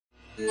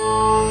My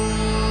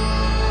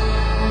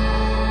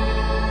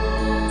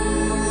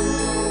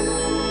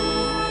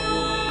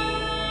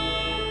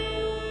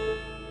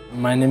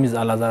name is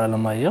Alazar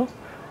Alemayehu.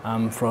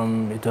 I'm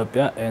from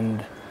Ethiopia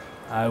and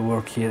I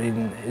work here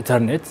in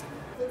EthERNet.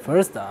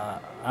 First,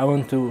 I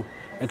want to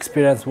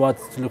experience what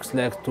it looks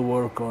like to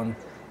work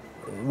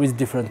with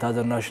different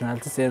other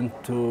nationalities and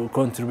to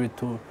contribute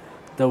to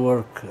the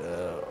work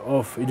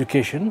of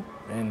education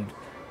and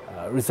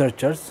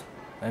researchers.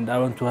 And I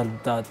want to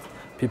help that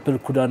people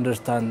could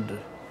understand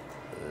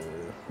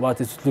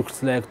what it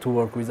looks like to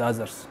work with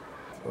others.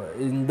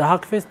 In the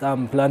Hackfest,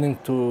 I'm planning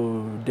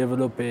to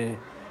develop a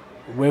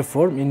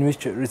waveform in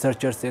which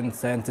researchers and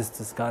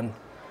scientists can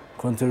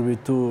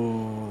contribute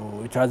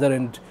to each other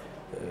and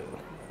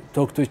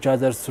talk to each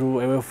other through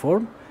a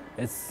waveform.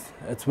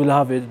 It will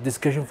have a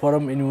discussion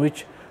forum in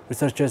which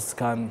researchers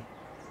can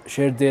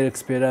share their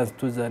experience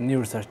to the new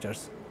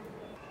researchers.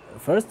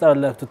 First, I would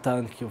like to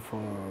thank you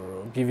for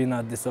giving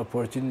us this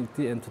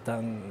opportunity and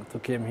to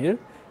come here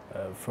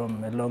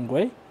from a long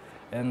way.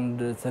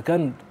 And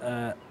second,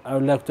 I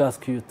would like to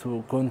ask you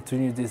to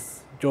continue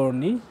this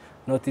journey,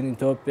 not in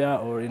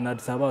Ethiopia or in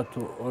Addis Ababa,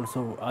 to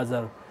also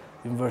other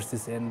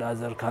universities and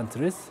other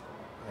countries.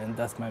 And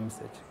that's my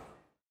message.